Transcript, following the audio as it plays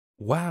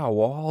Wow,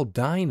 all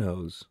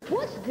dinos.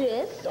 What's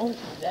this? Don't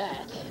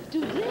that.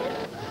 Do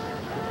this.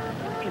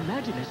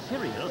 Imagine a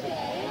cereal.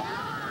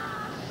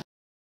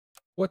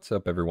 What's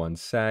up everyone,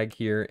 Sag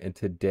here, and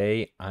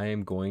today I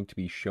am going to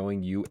be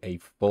showing you a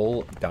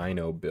full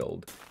dino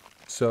build.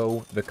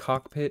 So the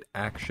Kokpit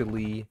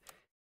actually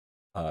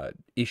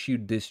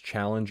issued this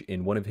challenge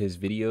in one of his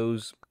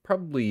videos,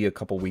 probably a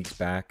couple weeks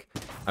back.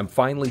 I'm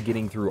finally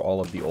getting through all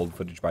of the old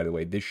footage, by the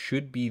way. This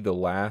should be the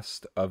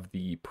last of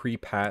the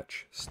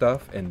pre-patch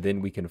stuff, and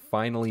then we can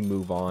finally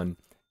move on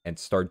and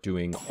start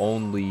doing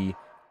only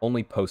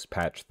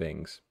post-patch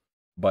things.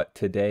 But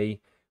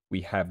today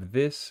we have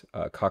this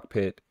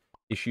Kokpit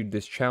issued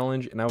this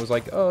challenge, and I was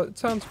like, oh, it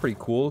sounds pretty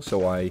cool.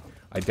 So I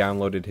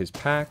downloaded his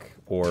pack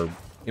or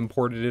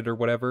imported it or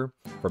whatever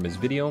from his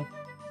video,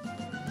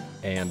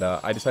 and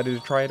I decided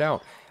to try it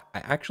out. I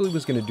actually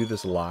was going to do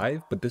this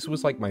live, but this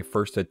was like my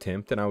first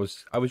attempt, and I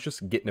was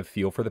just getting a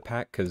feel for the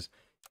pack because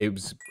it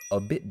was a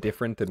bit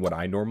different than what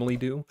I normally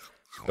do.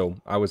 So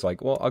I was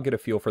like, well, I'll get a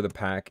feel for the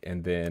pack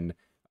and then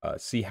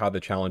see how the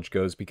challenge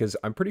goes, because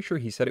I'm pretty sure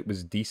he said it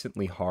was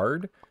decently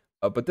hard,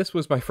 but this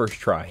was my first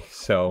try.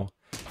 So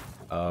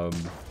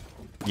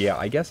yeah,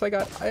 I guess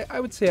I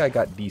would say I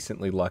got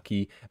decently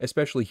lucky,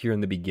 especially here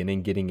in the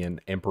beginning, getting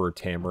an Emperor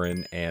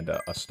Tamarin and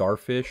a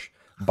Starfish.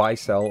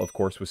 Buy-sell, of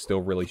course, was still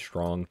really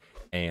strong,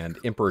 and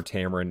Emperor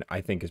Tamarin,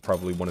 I think, is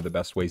probably one of the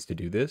best ways to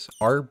do this.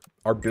 Our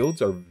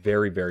builds are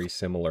very, very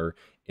similar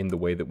in the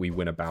way that we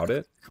went about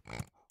it.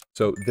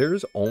 So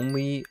there's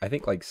only, I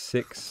think, like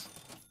 6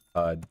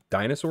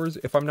 dinosaurs,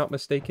 if I'm not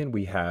mistaken.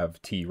 We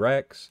have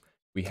T-Rex,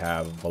 we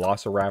have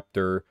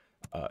Velociraptor,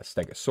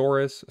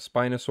 Stegosaurus,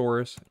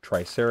 Spinosaurus,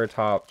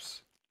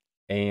 Triceratops,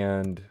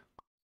 and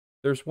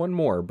there's one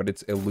more, but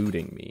it's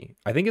eluding me.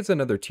 I think it's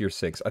another tier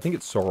 6. I think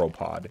it's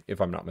Sauropod, if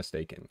I'm not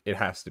mistaken. It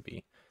has to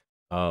be.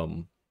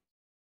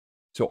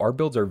 So our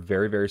builds are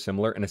very, very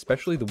similar, and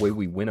especially the way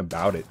we went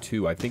about it,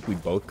 too. I think we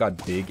both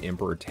got big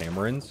Emperor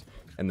Tamarins,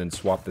 and then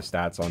swapped the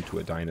stats onto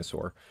a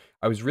dinosaur.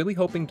 I was really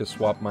hoping to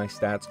swap my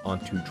stats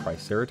onto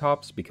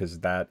Triceratops, because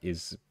that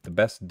is the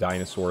best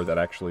dinosaur that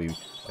actually,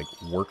 like,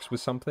 works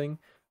with something.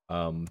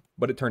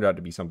 But it turned out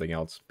to be something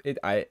else.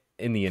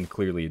 In the end,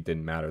 clearly it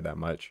didn't matter that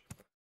much.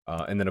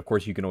 And then, of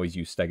course, you can always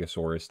use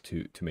Stegosaurus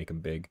to make them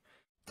big.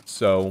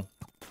 So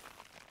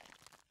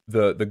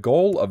the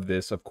goal of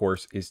this, of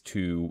course, is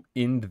to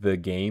end the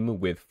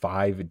game with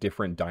 5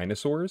 different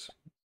dinosaurs.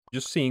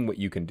 Just seeing what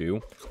you can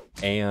do.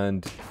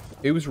 And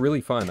it was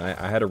really fun.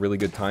 I had a really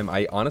good time.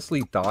 I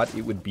honestly thought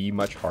it would be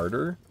much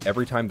harder.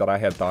 Every time that I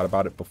had thought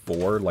about it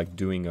before, like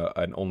doing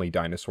an only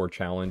dinosaur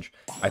challenge,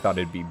 I thought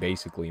it'd be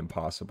basically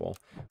impossible.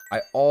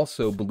 I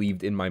also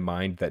believed in my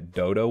mind that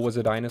Dodo was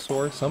a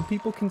dinosaur. Some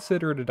people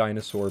consider it a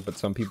dinosaur, but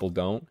some people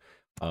don't.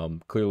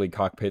 Clearly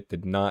Kokpit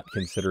did not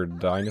consider it a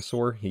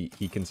dinosaur.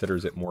 He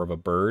considers it more of a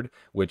bird,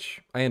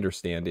 which I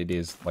understand. It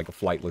is like a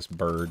flightless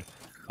bird.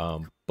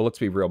 But let's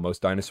be real,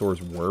 most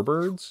dinosaurs were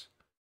birds.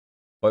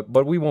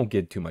 But we won't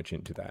get too much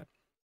into that.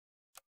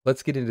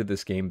 Let's get into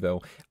this game,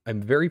 though.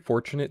 I'm very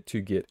fortunate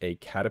to get a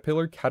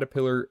Caterpillar.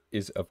 Caterpillar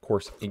is, of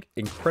course,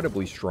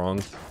 incredibly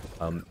strong.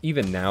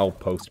 Even now,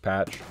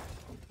 post-patch.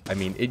 I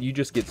mean, you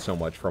just get so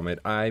much from it.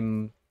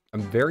 I'm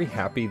very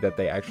happy that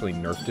they actually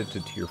nerfed it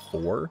to tier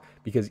 4,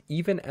 because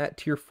even at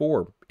tier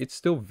 4, it's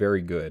still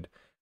very good.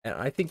 And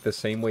I think the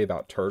same way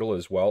about Turtle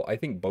as well. I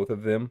think both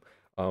of them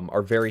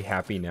are very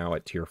happy now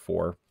at tier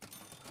 4.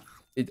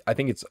 I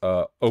think it's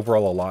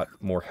overall a lot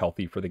more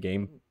healthy for the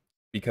game,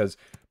 because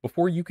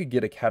before you could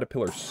get a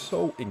Caterpillar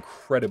so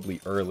incredibly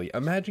early.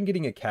 Imagine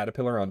getting a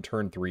Caterpillar on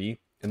turn 3,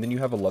 and then you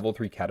have a level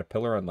 3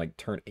 Caterpillar on like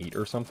turn 8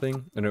 or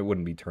something. And it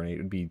wouldn't be turn 8, it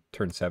would be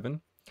turn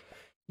 7.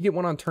 You get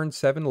one on turn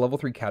 7, level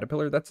 3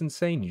 Caterpillar, that's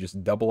insane. You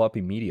just double up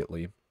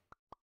immediately.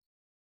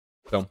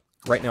 So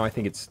right now I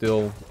think it's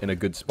still in a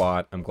good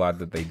spot. I'm glad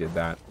that they did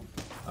that.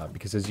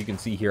 Because as you can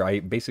see here, I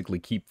basically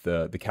keep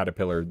the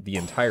Caterpillar the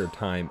entire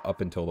time up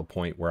until the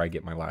point where I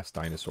get my last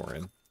dinosaur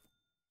in.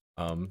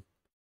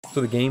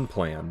 So the game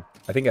plan,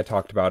 I think I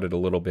talked about it a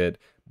little bit,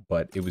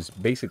 but it was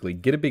basically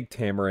get a big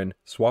Tamarin,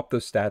 swap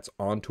those stats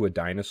onto a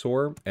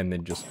dinosaur, and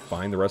then just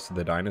find the rest of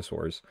the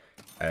dinosaurs.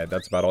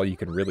 That's about all you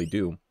can really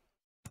do.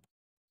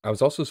 I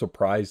was also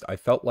surprised. I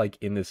felt like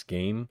in this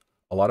game,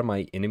 a lot of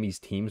my enemies'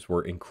 teams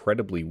were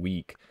incredibly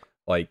weak.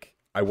 Like,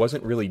 I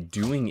wasn't really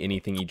doing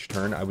anything each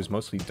turn. I was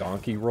mostly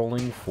donkey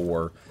rolling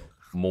for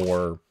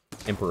more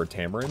Emperor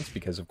Tamarins,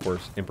 because of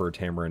course Emperor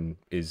Tamarin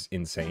is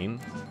insane,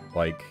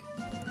 like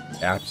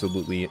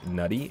absolutely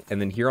nutty.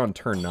 And then here on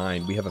turn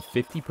 9, we have a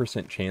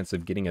 50% chance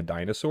of getting a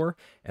dinosaur,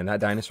 and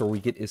that dinosaur we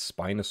get is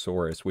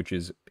Spinosaurus, which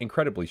is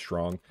incredibly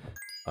strong.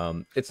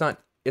 It's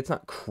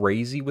not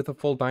crazy with a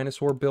full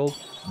dinosaur build,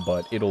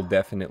 but it'll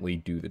definitely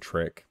do the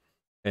trick.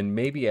 And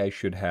maybe I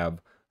should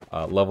have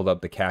leveled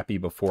up the Cappy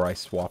before I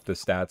swapped the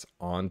stats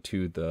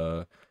onto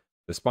the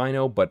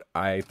Spino, but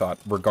I thought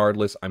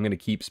regardless, I'm going to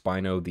keep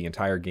Spino the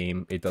entire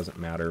game. It doesn't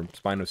matter.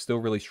 Spino's still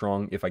really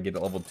strong. If I get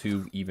to level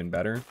 2, even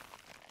better.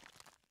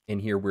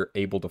 And here we're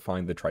able to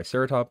find the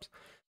Triceratops.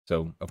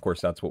 So, of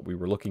course, that's what we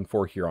were looking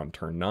for here on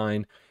turn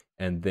 9.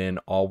 And then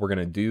all we're going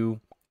to do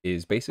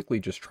is basically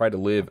just try to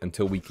live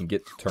until we can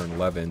get to turn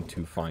 11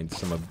 to find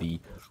some of the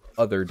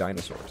other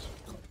dinosaurs.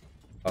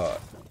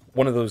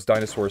 One of those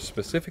dinosaurs,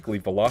 specifically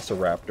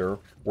Velociraptor,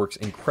 works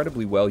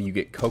incredibly well. You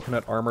get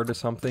coconut armor to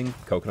something.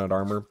 Coconut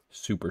armor,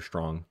 super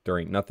strong. There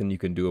ain't nothing you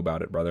can do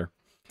about it, brother.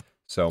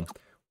 So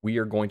we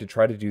are going to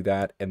try to do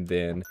that, and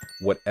then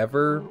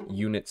whatever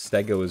unit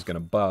Stego is going to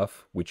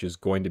buff, which is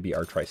going to be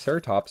our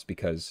Triceratops,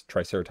 because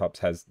Triceratops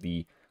has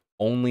the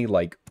only,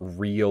 like,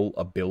 real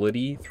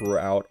ability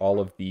throughout all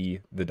of the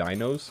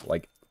dinos,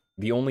 like,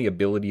 the only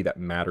ability that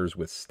matters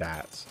with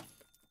stats.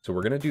 So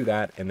we're going to do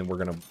that, and then we're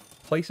going to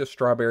place a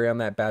strawberry on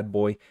that bad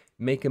boy,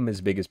 make him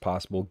as big as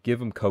possible, give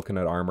him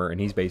coconut armor,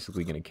 and he's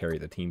basically going to carry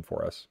the team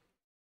for us.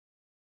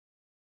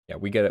 Yeah,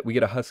 we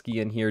get a husky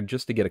in here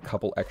just to get a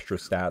couple extra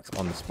stats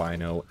on the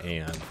Spino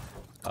and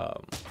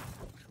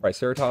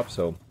Triceratops,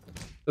 so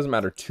it doesn't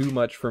matter too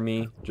much for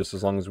me, just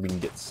as long as we can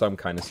get some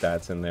kind of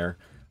stats in there.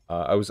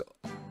 I was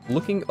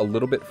looking a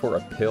little bit for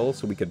a pill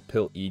so we could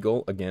pill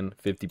Eagle. Again,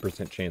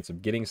 50% chance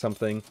of getting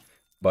something,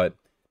 but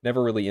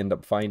never really end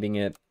up finding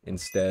it.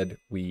 Instead,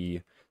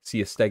 we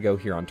see a Stego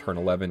here on turn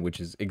 11, which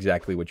is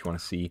exactly what you want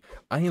to see.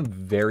 I am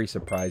very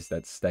surprised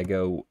that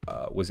Stego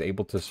was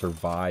able to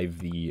survive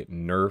the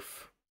nerf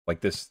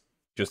like this.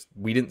 Just,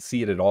 we didn't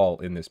see it at all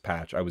in this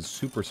patch. I was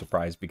super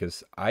surprised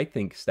because I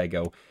think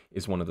Stego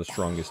is one of the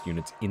strongest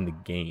units in the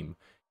game.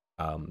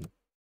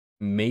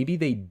 Maybe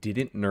they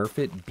didn't nerf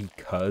it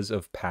because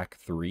of Pack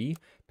 3.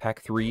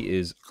 Pack 3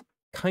 is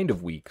kind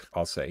of weak,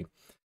 I'll say,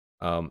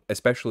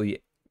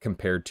 especially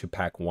compared to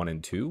Pack 1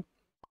 and 2.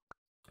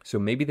 So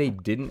maybe they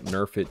didn't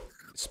nerf it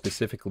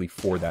specifically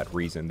for that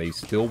reason. They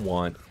still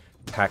want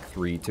Pack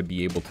 3 to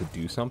be able to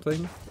do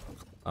something.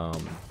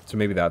 So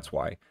maybe that's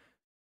why.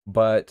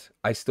 But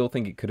I still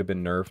think it could have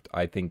been nerfed.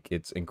 I think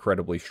it's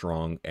incredibly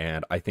strong,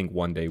 and I think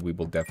one day we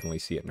will definitely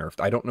see it nerfed.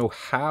 I don't know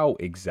how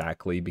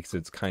exactly, because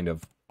it's kind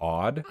of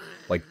odd,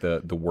 like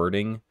the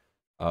wording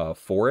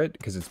for it,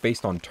 because it's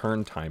based on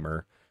turn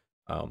timer.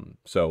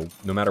 So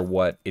no matter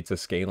what, it's a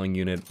scaling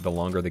unit. The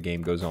longer the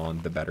game goes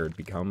on, the better it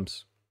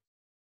becomes.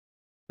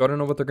 So I don't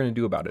know what they're going to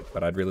do about it,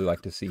 but I'd really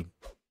like to see.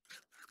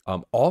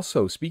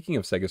 Also, speaking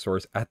of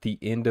Stegosaurus, at the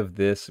end of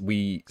this,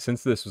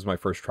 since this was my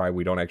first try,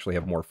 we don't actually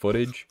have more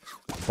footage,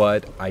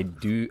 but I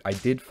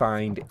did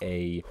find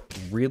a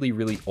really,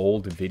 really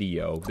old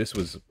video. This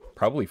was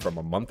probably from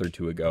a month or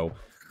two ago,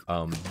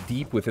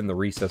 deep within the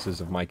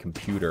recesses of my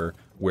computer,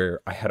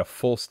 where I had a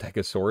full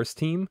Stegosaurus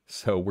team.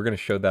 So we're going to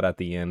show that at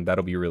the end.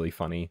 That'll be really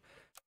funny.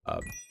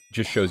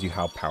 Just shows you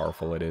how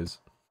powerful it is.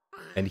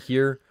 And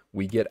here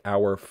we get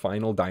our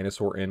final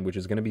dinosaur in, which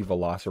is going to be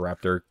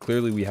Velociraptor.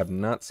 Clearly, we have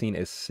not seen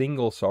a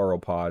single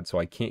sauropod, so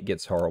I can't get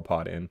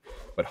sauropod in.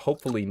 But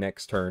hopefully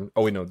next turn...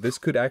 Oh, wait, no, this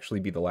could actually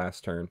be the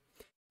last turn.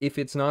 If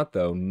it's not,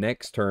 though,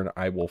 next turn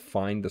I will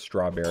find the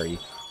strawberry,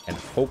 and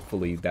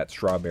hopefully that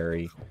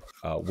strawberry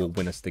will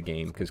win us the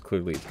game, because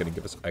clearly it's going to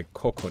give us a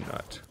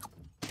coconut.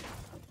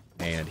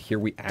 And here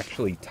we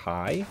actually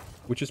tie,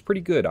 which is pretty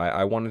good.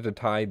 I wanted to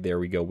tie. There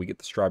we go. We get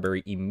the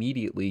strawberry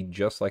immediately,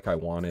 just like I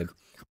wanted.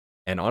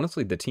 And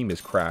honestly, the team is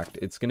cracked.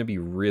 It's going to be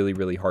really,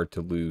 really hard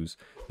to lose.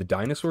 The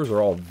dinosaurs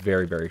are all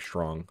very, very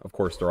strong. Of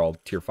course, they're all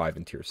tier 5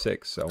 and tier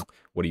 6, so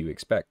what do you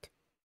expect?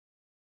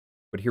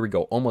 But here we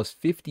go. Almost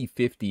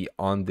 50-50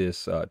 on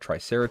this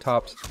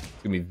Triceratops. It's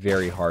going to be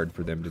very hard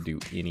for them to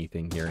do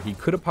anything here. He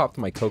could have popped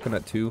my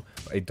coconut too,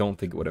 but I don't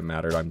think it would have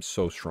mattered. I'm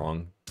so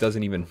strong.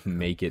 Doesn't even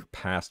make it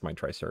past my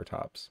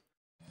Triceratops.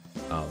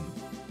 But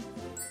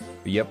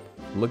yep.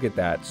 Look at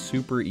that,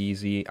 super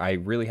easy. I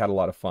really had a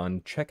lot of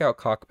fun. Check out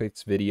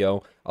Kokpit's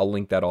video. I'll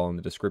link that all in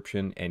the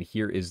description. And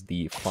here is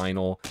the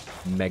final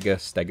Mega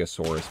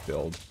Stegosaurus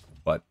build.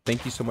 But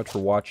thank you so much for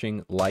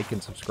watching. Like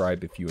and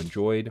subscribe if you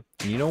enjoyed.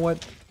 And you know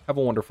what? Have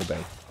a wonderful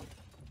day.